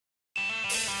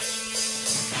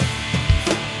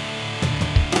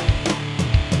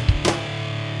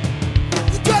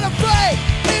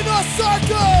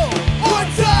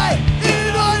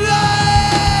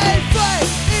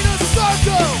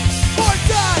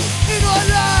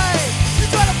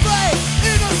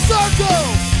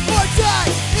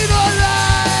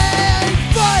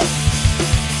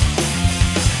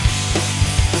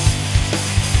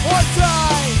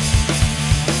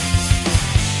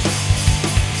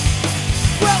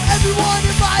Everyone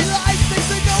in my life thinks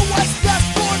they know what's best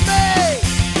for me.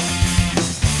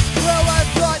 Well,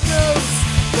 I've got news.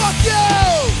 Fuck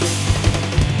you!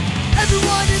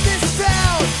 Everyone in this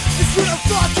town is gonna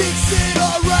fucking sit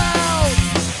around.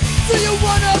 Do you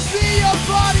wanna be a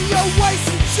body of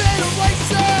wasted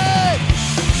generation?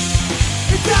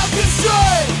 And I'll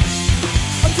destroy.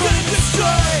 I'm gonna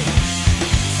destroy.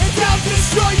 And I'll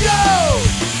destroy you.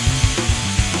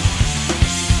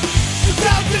 And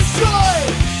I'll destroy.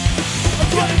 I'm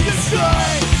gonna destroy.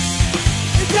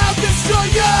 And I'll destroy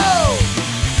you.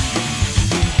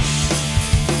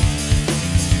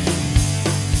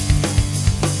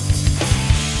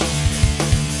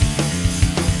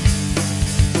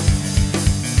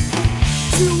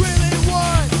 You really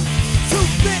want to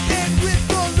fit in with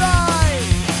the line.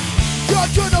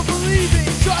 You're gonna believe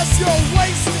it cause you're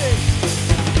wasted.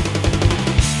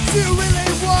 You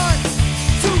really want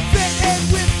to fit in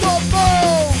with the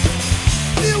mold.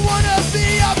 You wanna be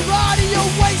a body of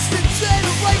wasted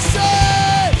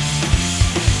generation.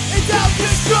 And I'll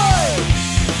destroy.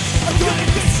 I'm gonna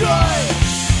destroy.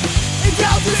 And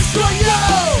I'll destroy you.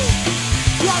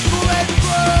 Rock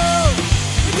bulletproof.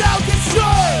 And I'll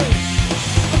destroy.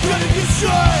 I'm gonna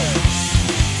destroy,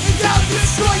 and I'll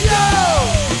destroy you.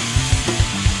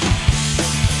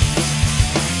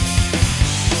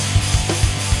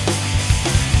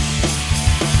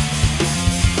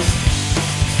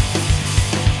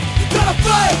 You gotta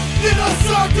fight in a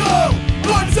circle,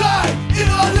 one time in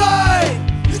a line.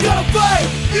 You gotta fight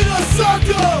in a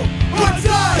circle, one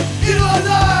time in a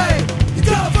line.